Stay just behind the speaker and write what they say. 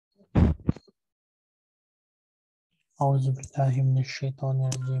أعوذ بالله من الشيطان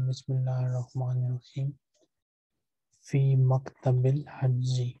الرجيم بسم الله الرحمن الرحيم في مكتب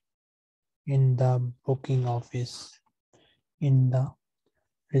الحجز in the booking office in the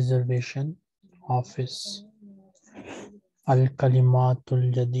reservation office الكلمات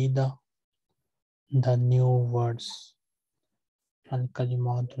الجديدة the new words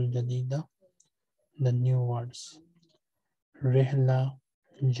الكلمات الجديدة the new words رحلة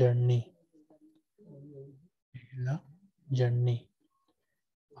journey رحلة journey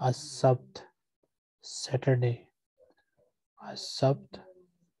السبت Saturday السبت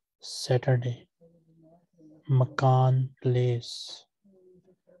Saturday مكان place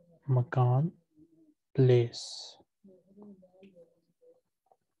مكان place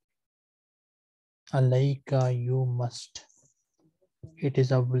عليك you must it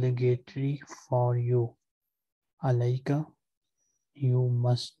is obligatory for you عليك you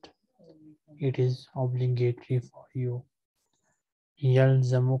must it is obligatory for you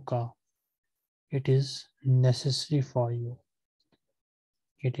يلزمك it is necessary for you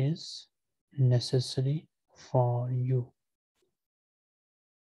it is necessary for you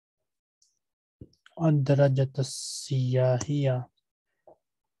الدرجة السياحية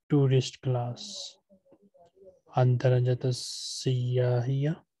tourist class الدرجة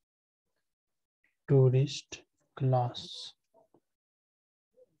السياحية tourist class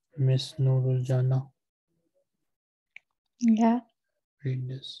Miss Nurul Jana Yeah. read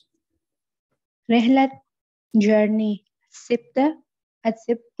this رحلة journey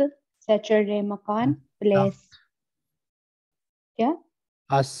السبت Saturday مكان place क्या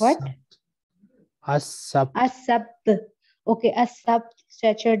what السبت السبت okay السبت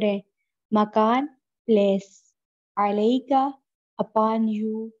Saturday مكان place عليك upon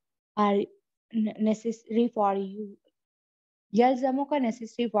you are necessary for you يلزمك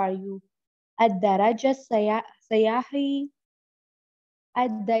necessary for you الدرجة السياحي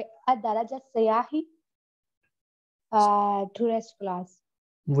الدرجة السياحي tourist class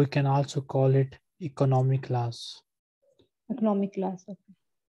we can also call it economy class economic class okay.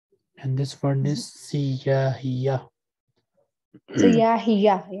 and this word is سياحية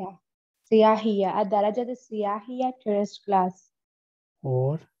سياحية yeah. سياحية الدرجة السياحية tourist class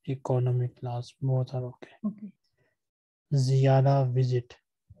or economy class both are okay okay. زيارة visit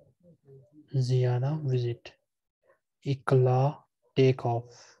زيارة visit إقلاع take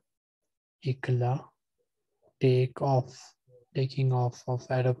off إقلاع take off taking off of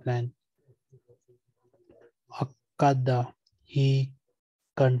aeroplane أكد he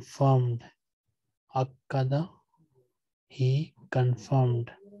confirmed أكد he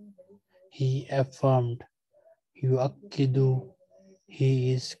confirmed he affirmed يؤكد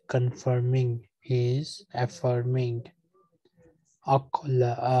he is confirming he is affirming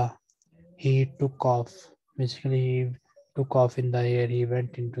أقلع he took off basically he took off in the air he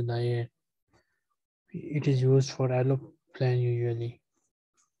went into the air it is used for aeroplane usually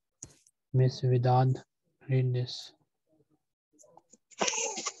Miss Vidad read this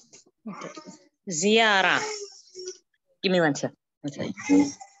Ziyara. Give me one second.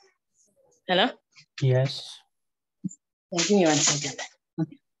 Hello? yes Give me 1 second.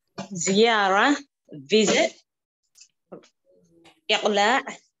 Ziyara, visit. إقلاع,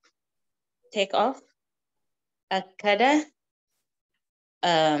 take off. أكد,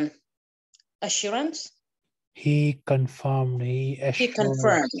 assurance. he confirmed he He assured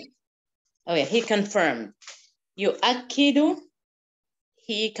confirmed. Oh yeah, he confirmed. يؤكد,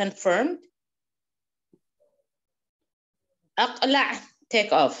 he confirmed. أقلع,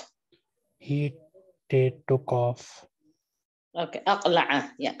 take off. he took off Okay,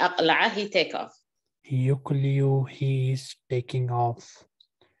 أقلع. Yeah, أقلع, he take off. يقلع he is taking off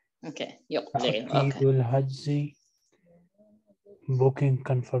Okay, يقلع. تأكيد Okay. الحجز booking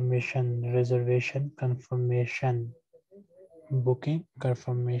confirmation reservation confirmation booking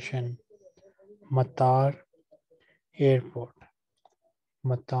confirmation Matar airport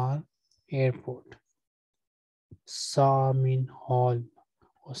Matar airport Samin hall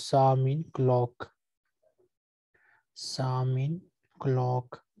or Samin clock Samin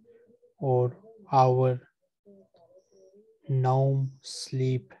clock or hour Naum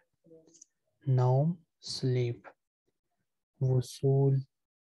sleep Naum sleep Wusul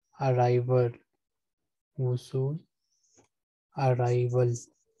arrival Wusul arrival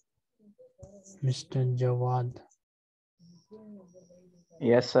Mr. Jawad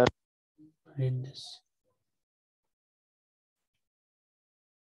Yes, sir. read this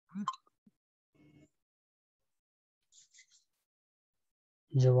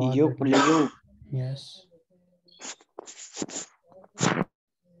Jawad يقلع yes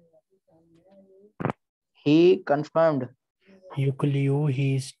He confirmed. Yukliu,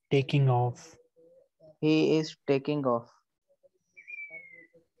 he is taking off. He is taking off.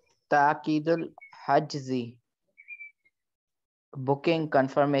 Ta'kidul hajzi. Booking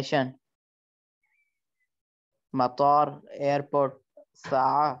confirmation. Matar, airport.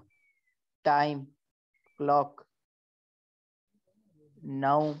 Sa'a, time, clock.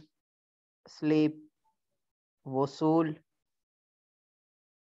 Naum, sleep. Wusul,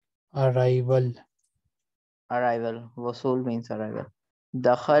 Arrival. arrival. Wusul means arrival.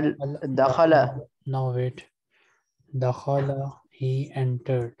 Dakhala. Now wait. Dakhala, he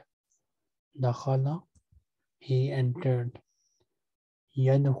entered. Dakhala, he entered.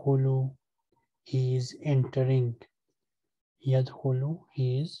 Yadkhulu, he is entering. Yadkhulu,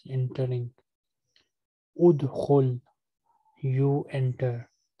 he is entering. Udkhul, you enter.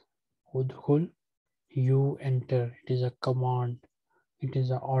 Udkhul, you enter. It is a command. It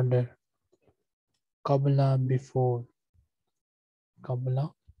is an order. Qabla, before.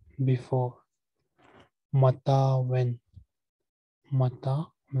 Qabla, before. Mata, when. Mata,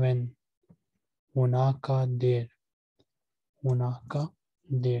 when. Hunaka, there. Hunaka,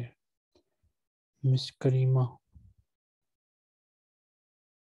 there. Miss Karima.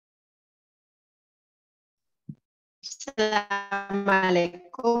 Assalamu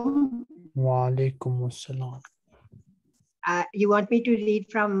alaikum. Wa alaikum assalam. You want me to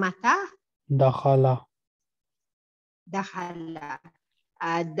read from Mata? Dakhala. Dakhala.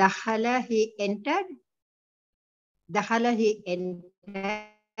 Dakhala, he entered. Dakhala, he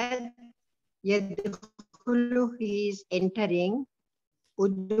entered. Yadkhulu, he is entering.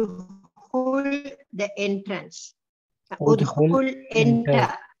 Udkhul, the entrance. Udkhul,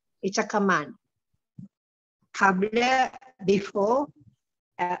 enter. It's a command. Qabla, before.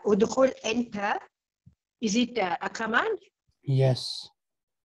 Udkhul, enter. Is it a command? Yes.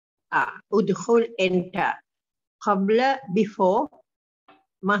 Udkhul, enter. Qabla, before.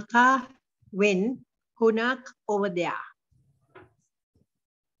 Mata, when. Hunak, over there.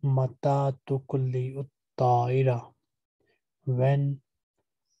 Mata tukli uttaira. When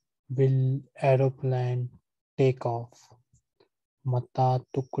will aeroplane take off? Mata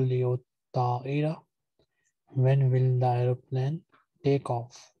tukli uttaira. When will the aeroplane take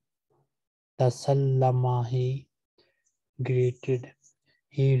off? Tasallama, he greeted.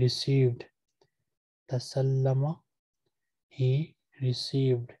 He received. Tasallama, he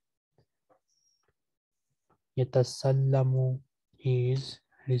received. Yatasallamu, he is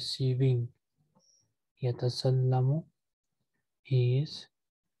receiving. Yatasallamu, he is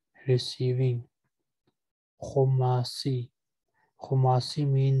receiving. Khumasi. Khumasi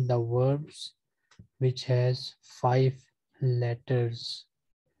means the verbs which has 5 letters.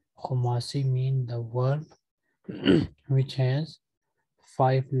 Khumasi means the verb which has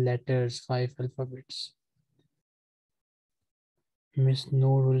 5 letters, 5 alphabets. Miss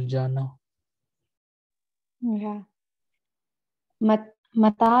Noorul Jana. Yeah.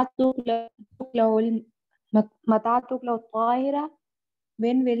 متى تقلع الطائرة?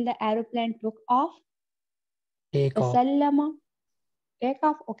 When will the aeroplane took off? Take off. تسلم. Take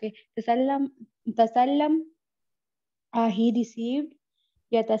off. Okay. تسلم. He received.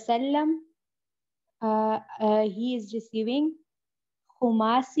 يتسلم. He is receiving.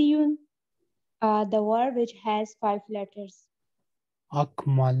 خماسي. The word which has 5 letters.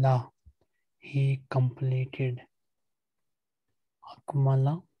 Akmala, he completed.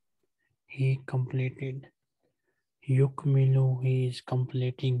 Akmala, he completed. Yukmilu, he is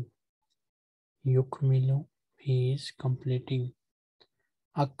completing. Yukmilu, he is completing.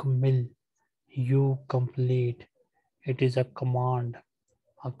 Akmil, you complete. It is a command.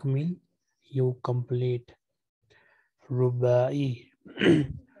 Akmil, you complete. Rubai.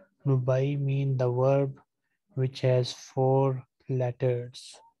 Rubai means the verb which has 4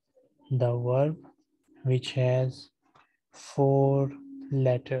 letters. The verb which has 4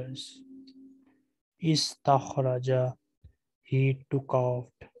 letters. Istakhraja, he took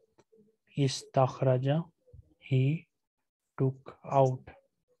out. Istakhraja, he took out.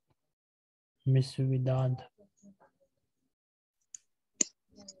 Miss Vidad.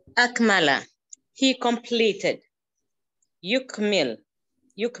 Akmala, he completed. Yukmilu.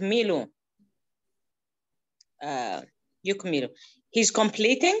 Yukmilu, he's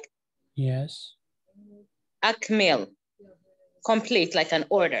completing. Yes. Akmil, complete, like an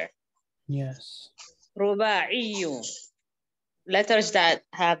order. Yes. Ruba'iyu, letters that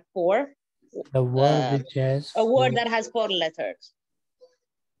have 4. The word which has a 4. word that has 4 letters.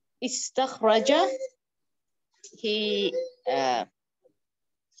 Istakhraja, he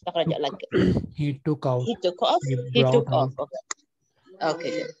like he took out. He took off. He He brought took out. off.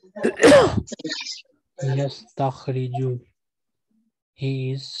 Okay. Okay. Yastakhriju.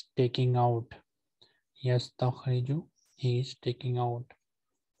 He is taking out. Yastakhriju. He is taking out.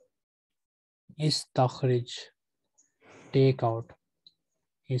 Istakhrij. Take out.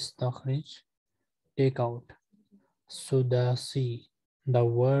 Istakhrij. Take out. Sudasi. The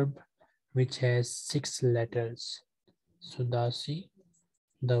verb which has 6 letters. Sudasi.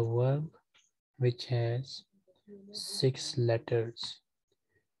 The verb which has 6 letters.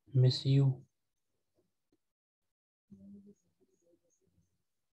 Miss you.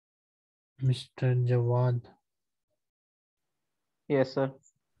 Mr. Jawad. Yes, sir.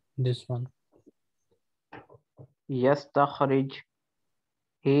 This one. Yastakhrij.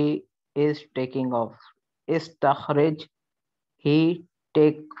 He is taking off. Istakhrij. He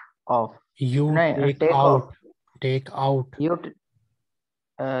take off. You No, take take out. off. Take out.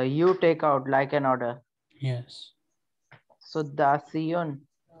 You take out like an order. Yes. Sudasiyun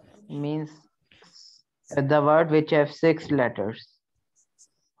means the word which have 6 letters.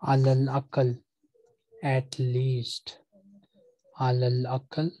 Alal akal. At least. Alal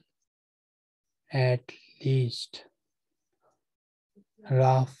akal. At least.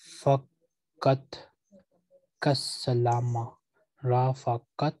 Rafakat kassalama.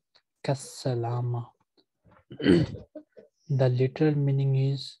 Rafakat kassalama. The literal meaning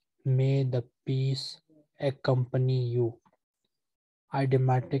is may the peace accompany you.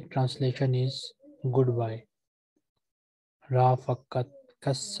 Idiomatic translation is goodbye. Rafakat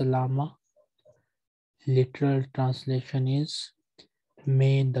kassalama. Literal translation is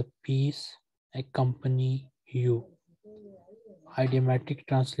may the peace accompany you. Idiomatic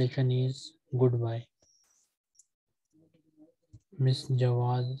translation is goodbye. Miss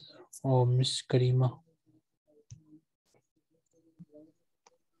Jawad or Miss Karima.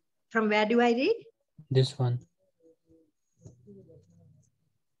 From where do I read? This one.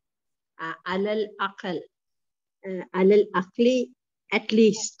 Alal aqal. Alal aqli, at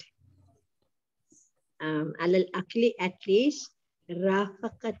least. Alal aqli, at least.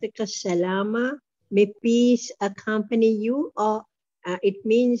 Rafaqatika salama, may peace accompany you, or it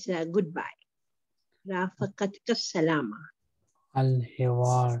means goodbye. Rafaqatika salama.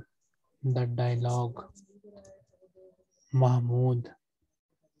 Al-Hiwar, the dialogue. Mahmud.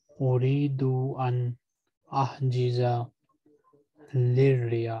 Uridu an ahjiza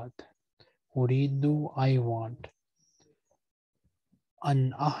lirriyad. Uridu, I want.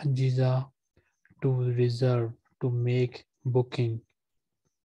 An ahjiza, to reserve, to make booking.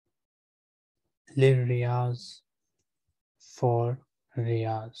 Lirriyaz, for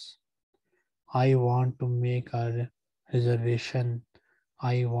Riyaz. I want to make a reservation.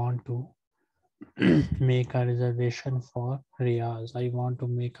 I want to make a reservation for Riyaz. I want to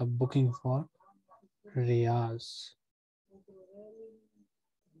make a booking for Riyaz.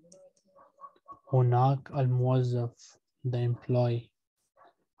 Hunak al-Muwazzaf, the employee.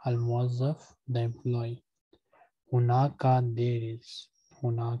 Al-Muwazzaf, the employee. Hunaka, there is.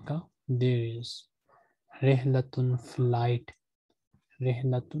 Hunaka, there is. Rihlatun, flight.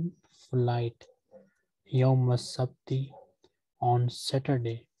 Rihlatun, flight. Yawm as-Sabti, on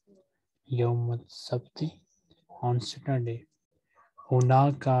Saturday. Yawm as-Sabti, on Saturday.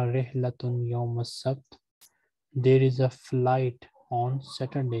 Hunaka rihlatun yawm as-Sabt, there is a flight on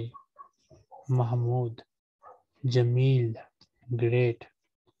Saturday. Mahmud, Jamil, great.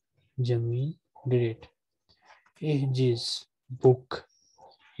 Jamil, great. Ihjiz, book.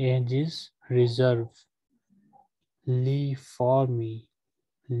 Ihjiz, reserve. Li, for me.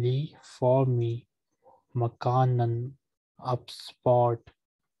 Li, for me. Makanan, up spot,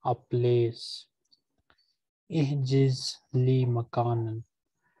 a place. Ihjiz li makanan.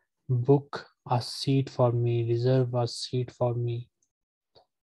 Book a seat for me. Reserve a seat for me.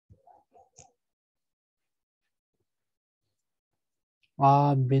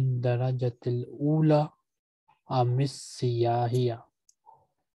 A bid darajatil ula amis siyahiya.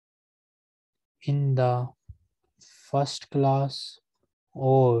 In the first class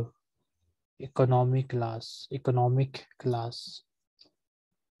or economic class. Economic class.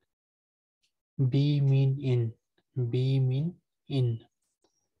 B mean in. B mean in.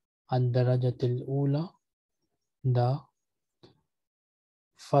 Ad-darajatil ula, the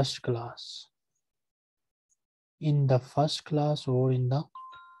first class. In the first class or in the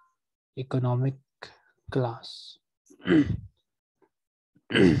economic class.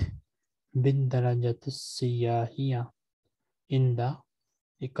 Bid-darajatis siyahiya, in the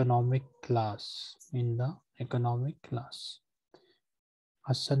economic class. In the economic class.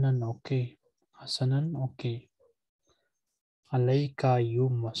 Hasanan, okay. Hasanan, okay. Alayka, you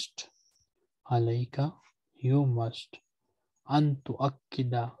must. Alayka, you must. Antu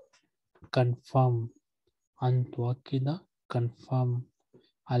akkida, confirm. أن تؤكد confirm.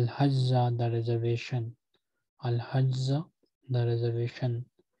 الحجز the reservation. الحجز the reservation.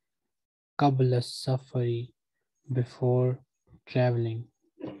 قبل السفر before traveling.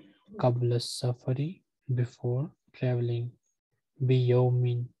 قبل السفر before traveling.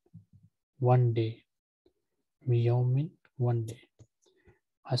 بيوم one day. بيوم one day.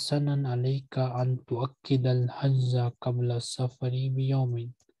 حسناً عليك أن تؤكد الحجز قبل السفر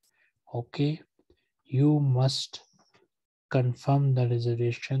بيوم. Okay, you must confirm the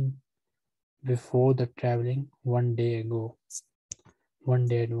reservation before the traveling one day ago, one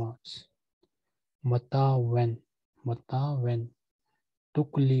day advance. Mata when. Mata when.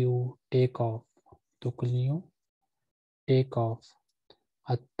 Tukliu take off. Tukliu take off.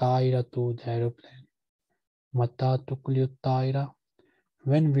 At-tairatu the aeroplane. Mata tukliu taira.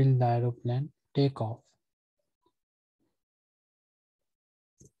 When will the aeroplane take off?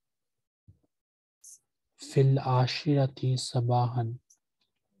 Fil ashirati sabahan.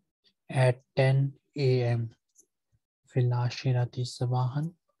 At 10 a.m. Fil ashirati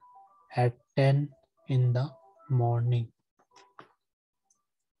sabahan. At 10 in the morning.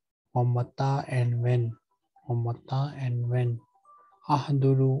 Wamata and when. Wamata and when.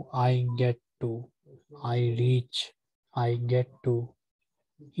 Ahduru I get to. I reach. I get to.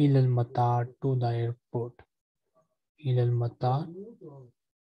 Ilal matar to the airport. Ilal matar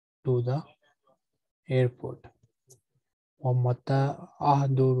to the airport. Wamata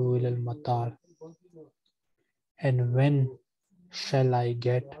ahduru ilal matar. And when shall I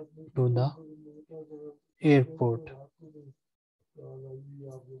get to the airport?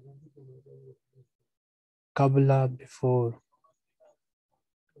 Kabla before.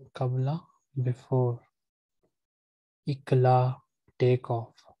 Kabla before. Ikla take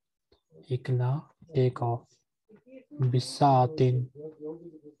off. Ikla take off. Bisaatin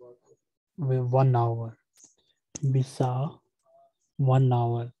with 1 hour. Bisa 1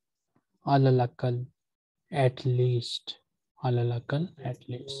 hour. Alalakal at least. Alalakal at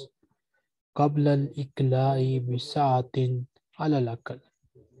least. Qabla al-ikla'i bisaatin alalakal.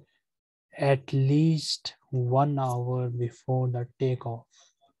 At least 1 hour before the takeoff.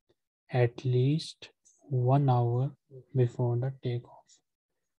 At least 1 hour before the takeoff.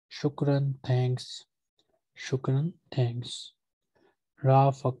 Shukran, thanks. Shukran, thanks.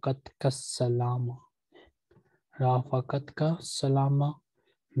 Rafaqatka salama. Rafaqatka salama.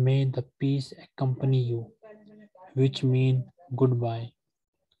 May the peace accompany you, which means goodbye.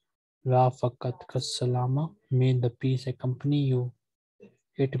 Rafaqatka salama. May the peace accompany you.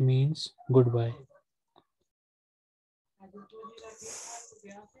 It means goodbye.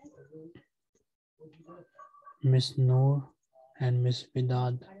 Miss Noor and Miss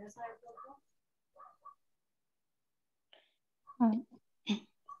Vidad. Okay.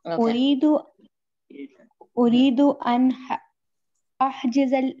 أريد أن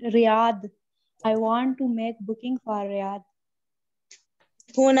أحجز الرياض. I want to make booking for Riyadh.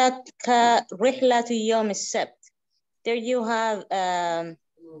 هناك رحلة يوم السبت. There you have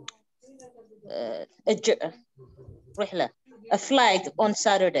رحلة, a flight on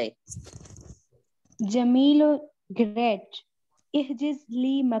Saturday. جميل, great. احجز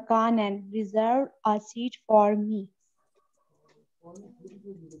لي مكانا. Reserve a seat for me.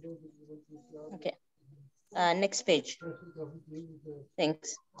 Okay. Next page.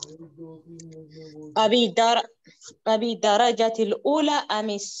 Thanks. أبي درجة الأولى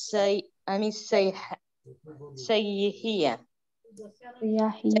أم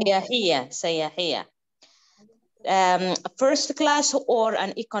سياحية. First class or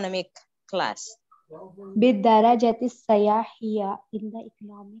an economic class. بالدرجة السياحية, in the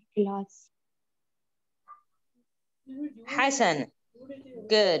economic class. حسن,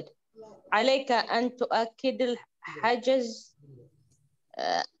 good. عليك أن تؤكد الحجز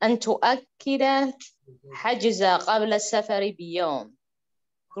حجز قبل السفر بيوم.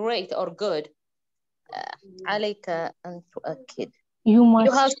 Great or good. عليك أن تؤكد.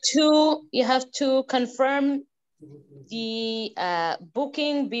 You have to confirm the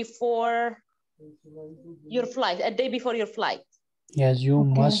booking before your flight, a day before your flight. Yes, you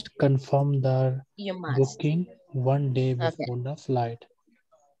must confirm the booking 1 day before the flight.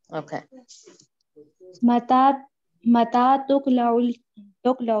 Okay. متى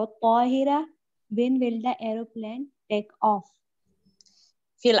تقلع الطائرة? When will the aeroplane take off?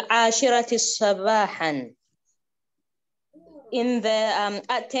 في 10 صباحا.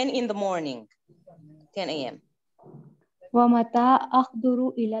 At 10 in the morning. 10 a.m. ومتى أحضر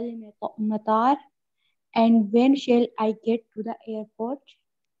إلى المطار? And when shall I get to the airport?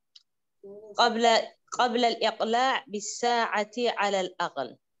 قبل الإقلاع بالساعة على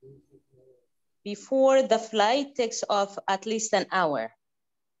الأقل. before the flight takes off at least an hour.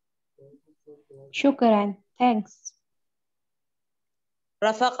 Shukran. Thanks.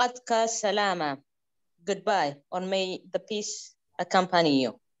 Rafaqatka salama. Goodbye, or may the peace accompany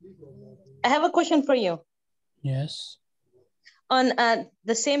you. I have a question for you. Yes. On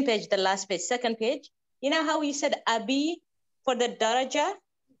the same page, the last page, second page, you know how you said Abi for the daraja?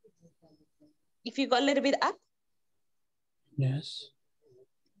 If you go a little bit up. Yes.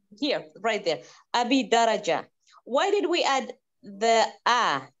 Here, right there. Abi daraja. Why did we add the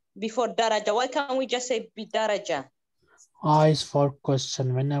A before daraja? Why can't we just say bi daraja? A is for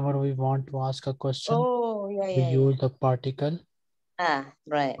question. Whenever we want to ask a question, Oh, we use the particle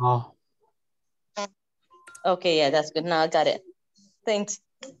right. A. Okay, yeah, that's good. Now I got it. Thanks.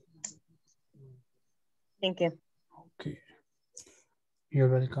 Thank you. Okay. You're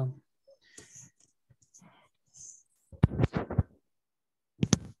welcome.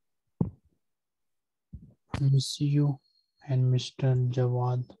 Miss you and Mr.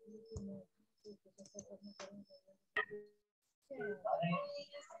 Jawad.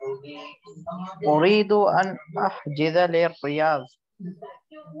 أريد أن أحجز للرياض.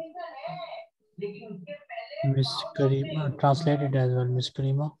 Miss Karima, translated as well, Miss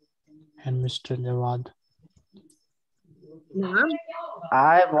Karima and Mr. Jawad. نعم.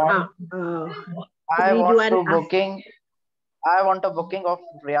 I want a booking of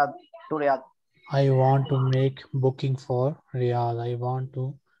Riyadh to Riyadh. I want to make booking for Riyadh. I want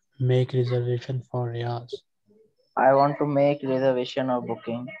to make reservation for Riyadh. I want to make reservation or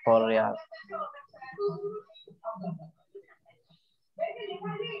booking for Riyadh.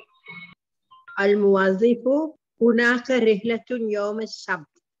 الموظف هناك رحلة يوم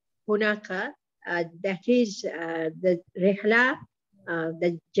السبت. هناك that is the رحلة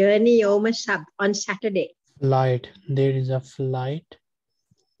the journey يوم السبت on Saturday. Flight. There is a flight.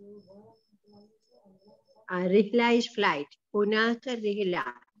 رحلة is flight. هناك رحلة.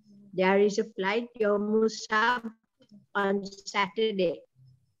 There is a flight يوم السبت on Saturday.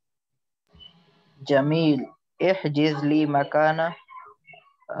 جميل. احجز لي مكانه.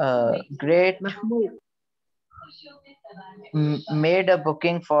 Great. محمود. Made a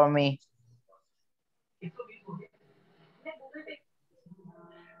booking for me.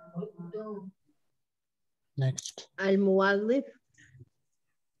 Next.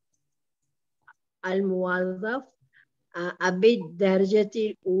 الموظف أبي الدرجة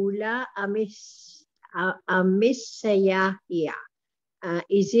الأولى أم السياحية.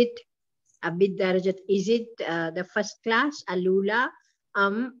 Is it أبي الدرجة is it the first class الأولى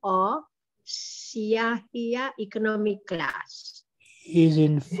or سياحية economic class? Is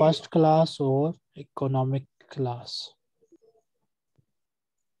in first class or economic class?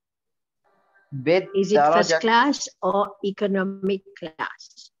 Is it first class or economic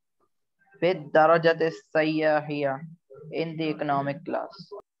class? بالدرجة السياحية in the economic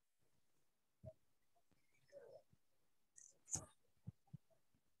class.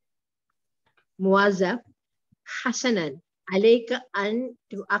 موظف حسنا عليك أن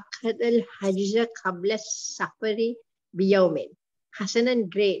تؤكد الحجز قبل السفر بيوم. حسنا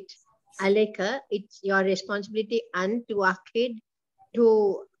great. عليك it's your responsibility أن تؤكد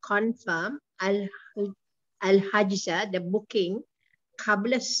to confirm الحجز the booking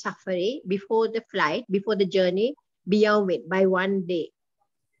قبل السفر before the flight before the journey بيوم by one day.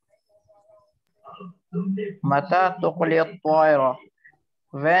 متى تقلي الطائرة?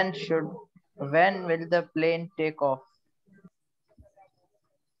 When will the plane take off?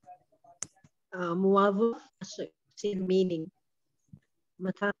 موظف meaning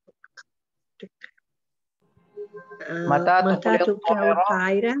متى تقلع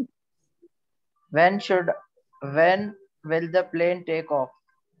الطائرة? When will the plane take off?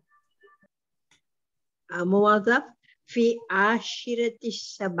 موظف في 10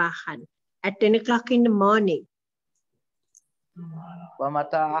 صباحا at 10 o'clock in the morning.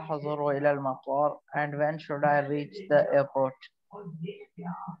 ومتى أحضر إلى المطار? And when should I reach the airport?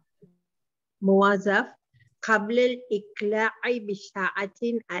 موظف قبل الإقلاع بساعة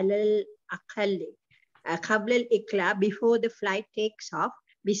على الأقل. قبل الإقلاع before the flight takes off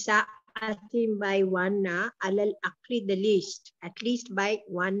بساعة by 1 hour على الأقل the least at least by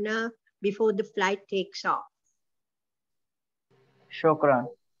 1 hour before the flight takes off. شكرا.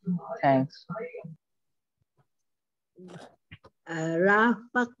 Thanks.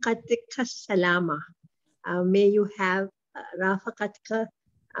 رافقتك السلامة. May you have رافقتك.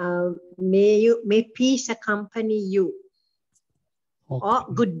 May peace accompany you. Okay. Or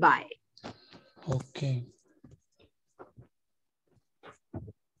goodbye. Okay.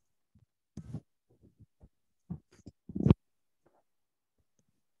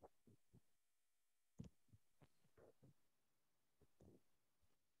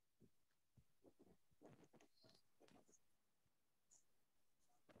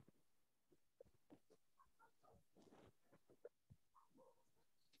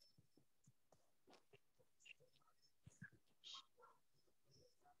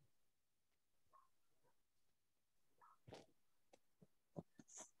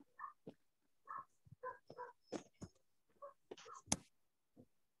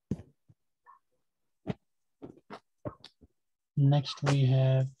 Next we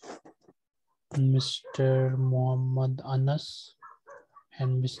have Mr. Muhammad Anas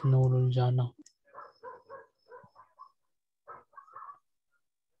and Miss Noorul Jana.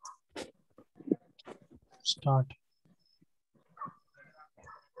 Start.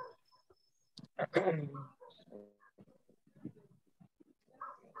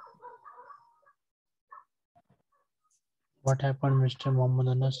 What happened, Mr. Muhammad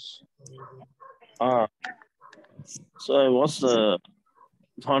Anas? So I was not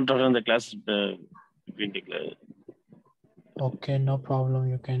in the class between the class. Okay, no problem.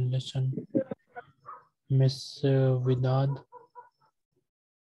 You can listen. Miss Vidad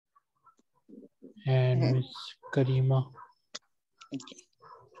and Miss Karima.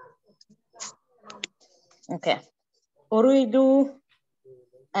 Okay. أريد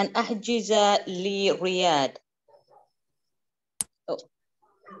أن أحجز لرياض.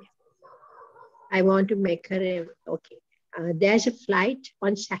 I want to make her, okay. There's a flight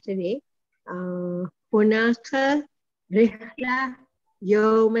on Saturday. هناك رحلة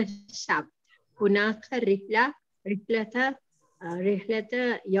يوم السبت. هناك رحلة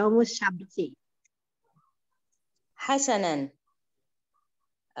يوم السبت. حسنا.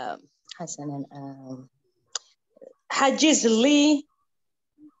 حجز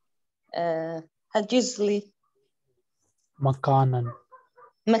لي مكانا.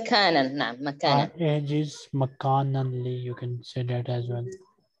 نعم مكانا. Ages مكانا لي. You can say that as well.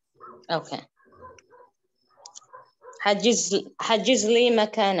 Okay. حجز لي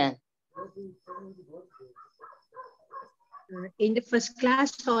مكانا. In the first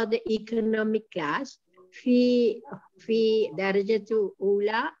class or the economic class في درجة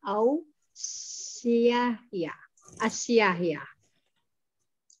أولى أو سياحية. السياحية.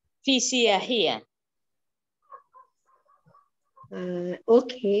 في سياحية.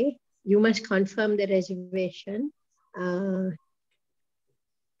 Okay, you must confirm the reservation.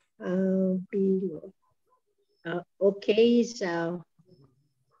 Okay is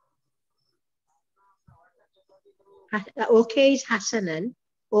okay is Hasanan.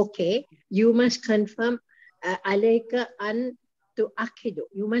 Okay, you must confirm عليك أن تؤكد.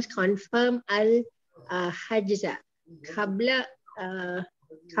 You must confirm الحجز قبل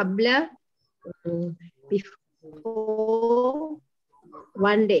before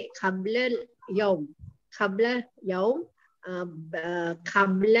one day قبل يوم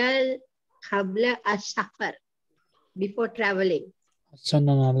قبل السفر before traveling.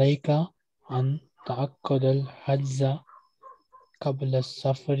 حسنا عليك أن تأكد الحجز قبل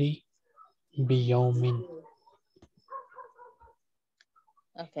السفر بيوم.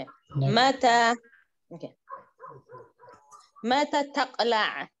 Okay. متى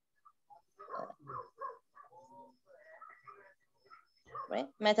تقلع؟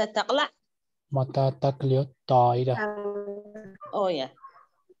 متى تقلع؟ متى تقلع الطائرة؟ Oh yeah.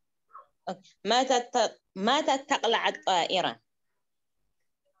 Okay. متى تقلع الطائرة؟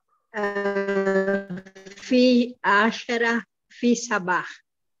 في 10 في صباح.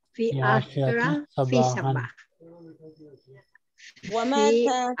 في 10 في صباح.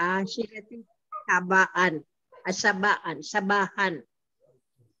 ومتى؟ في 10 صباحا.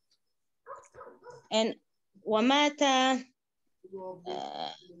 And ومتى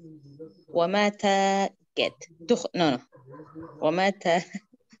get no ومتى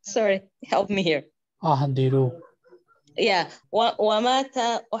sorry help me here. أحضر. Yeah.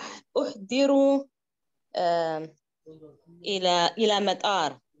 ومتى أحضر إلى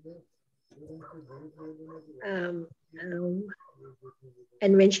مطار.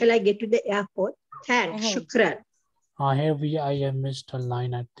 And when shall I get to the airport? Thanks. Shukran. Here I have missed a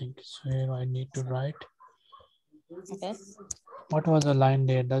line, I think. So here I need to write. Okay. What was the line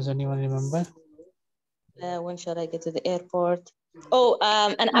there? Does anyone remember? When shall I get to the airport? Oh,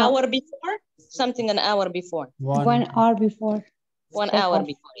 an hour before? Something an hour before. 1 hour before. 1 hour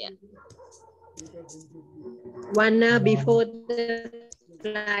before, yeah. 1 hour before the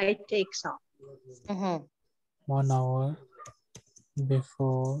flight takes off. 1 hour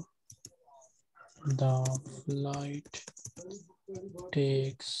before the flight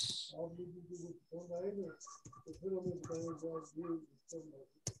takes.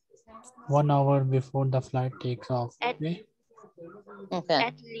 One hour before the flight takes off. Okay. Okay.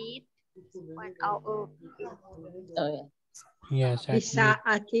 At least 1 hour. Oh, yeah. Yes, at least.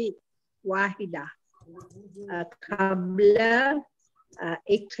 بساعة واحدة قبل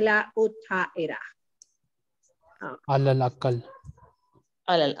إقلاع الطائرة. على الأقل.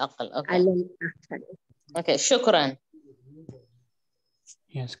 على الأقل. Okay. على الأقل. Okay. شكرا.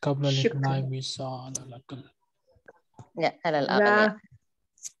 Yes, قبل الإقلاع بساعة على الأقل. Yeah. على الأقل. Yeah.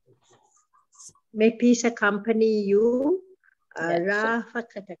 May peace accompany you. Yeah,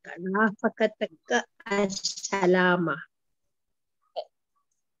 رافقتك السلامة.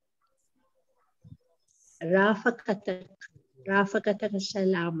 رافقتك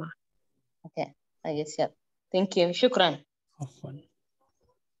السلامة. Okay. I guess, yeah. Thank you. شكرا. عفوا.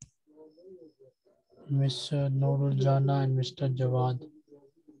 Mr. Noorul Jana and Mr. Jawad.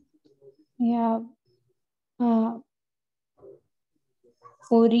 Yeah.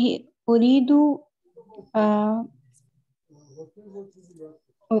 أريد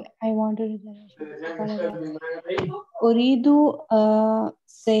I want to أريد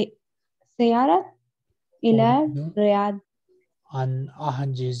سيارة إلى الرياض. أن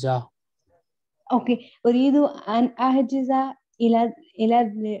أحجز. أوكي. أريد أن أحجز إلى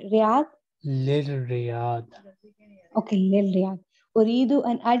الرياض. للرياض. أوكي للرياض. أريد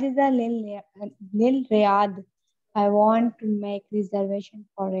أن أحجز للرياض. I want to make reservation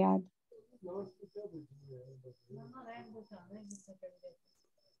for Riyadh.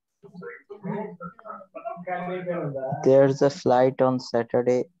 There's a flight on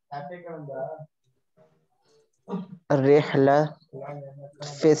Saturday. رحلة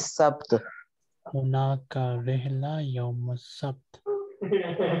في السبت. هناك رحلة يوم السبت.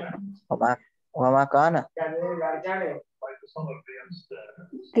 وما كان.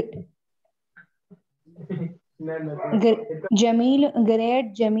 جميل.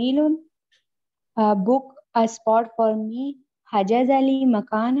 Book a spot for me. حجز لي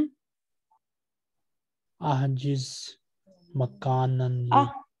مكان. أحجز مكانا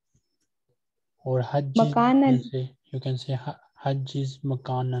لي. Or حجز. You can say حجز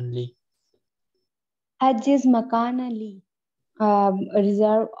مكانا لي. حجز مكانا لي.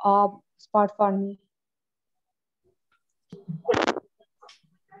 Reserve a spot for me.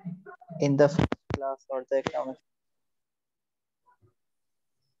 In the first class or the economic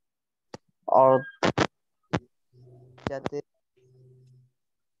or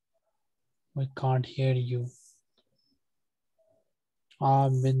We can't hear you.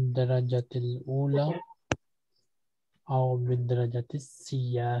 بالدرجة الأولى أو بالدرجة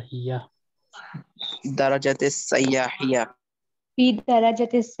السياحية. درجة السياحية. في درجة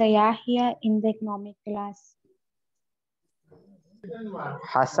السياحية in the economic class.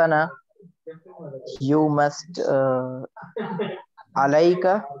 حسنا. You must عليك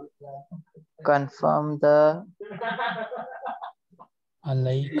confirm the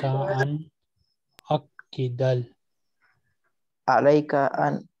عليك أن أكد. عليك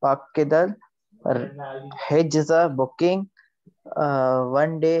أن أكد حجز booking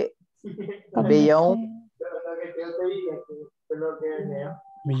one day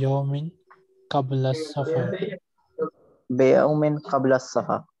بيوم قبل السفر. بيوم قبل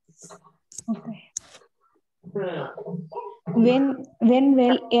السفر. Okay. When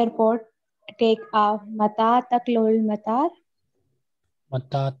will airport take off? متى تقلع المطار؟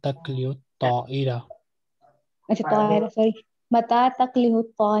 متى تقلع الطائرة. الطائرة sorry. متى تقلع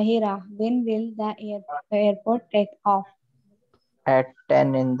الطائرة? When will the airport take off? At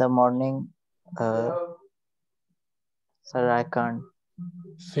 10 in the morning. Sir, I can't.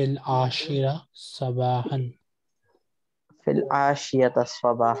 في العاشرة صباحا. في العاشية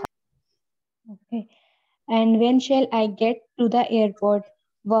صباحا. Okay. And when shall I get to the airport?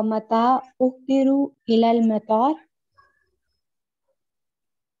 ومتى أحضر إلى المطار؟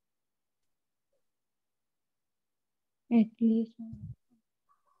 At least.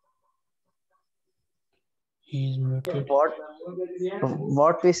 He is muted.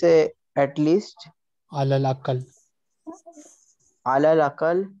 What we say at least? على الأقل. على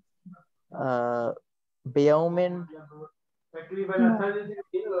الأقل بيوم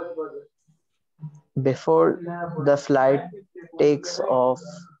before the flight takes off.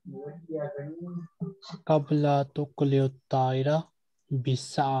 قبل تقلع الطائرة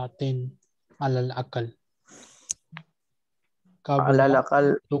بساعة على الأقل. على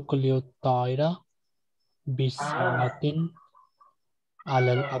الأقل تقلع الطائرة بساعة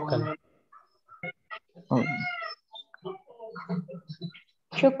على الأقل.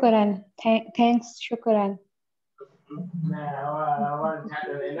 شكرا. Thanks. شكرا.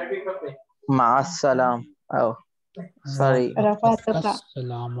 مع السلامة. Oh, sorry. رفعتك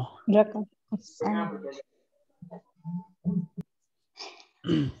السلامة. رقم السلام.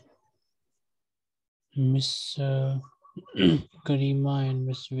 Miss Karima and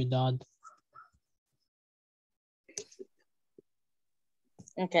Miss Vidad.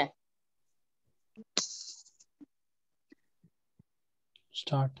 Okay.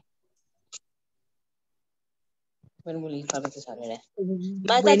 Start. When will you travel to Saudi Arabia?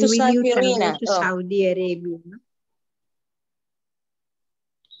 When متى will you تسافرين؟ travel to Saudi Arabia?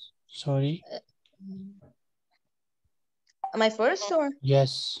 Sorry. Am I first or?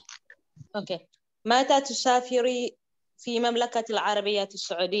 Yes. Okay. متى تسافري في مملكة العربية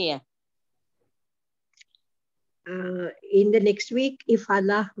السعودية؟ In the next week, if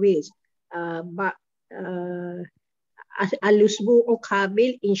Allah wills. الأسبوع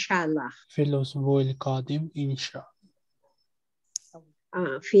القابل إن شاء الله. في الأسبوع القادم إن شاء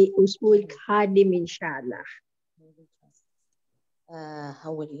في الأسبوع القادم إن شاء الله.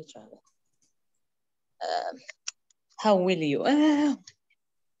 How will you travel? How will you?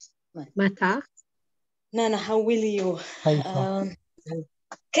 متى؟ No, how will you?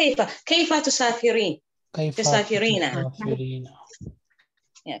 كيف كيف تسافرين؟ كيف تسافرين. تسافرين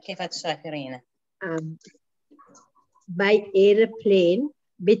كيف تسافرين؟ By airplane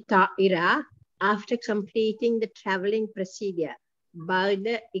بالطائرة after completing the traveling procedure.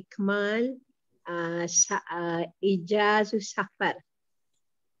 بعد إكمال إجازة السفر.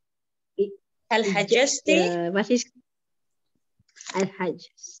 هل حجزتي؟ What is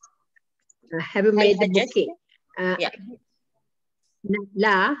الحجز? Have you made the booking? Yeah.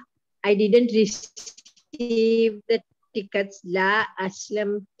 لا, I didn't receive the tickets. لا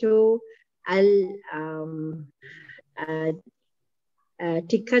أسلمت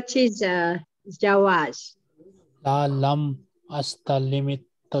tickets is جواز. لا لم أستلم And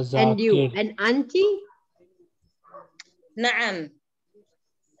التذاكر. you, and auntie? نعم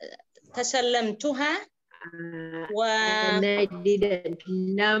تسلمتها And I didn't.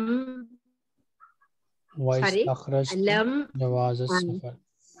 لم واستخرجت لم جواز السفر.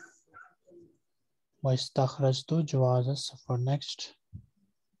 واستخرجت جواز السفر. Next.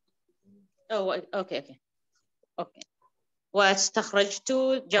 Oh, okay. واستخرجت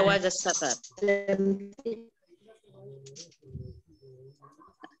جواز السفر.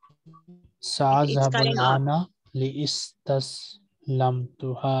 سأذهب الآن لاستسلمتها.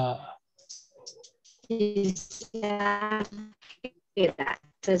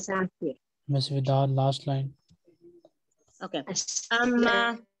 Miss Vidal, last line. Okay.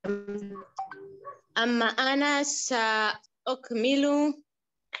 أما أنا سأكمل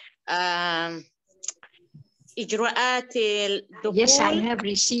إجراءات الدخول. Yes, I have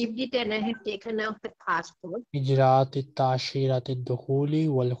received it and I have taken out the passport. إجراءات التأشيرة الدخول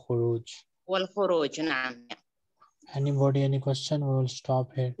والخروج. والخروج نعم. Anybody, any question? We will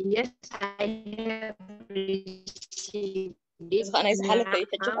stop here. Yes, I have received it.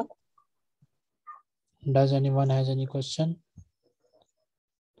 Does anyone has any question?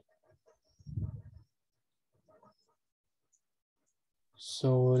 So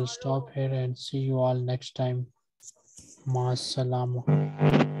we'll stop here and see you all next time. Ma salama.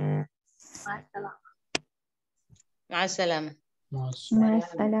 مع السلامة. Ma مع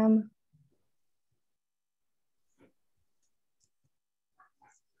السلامة.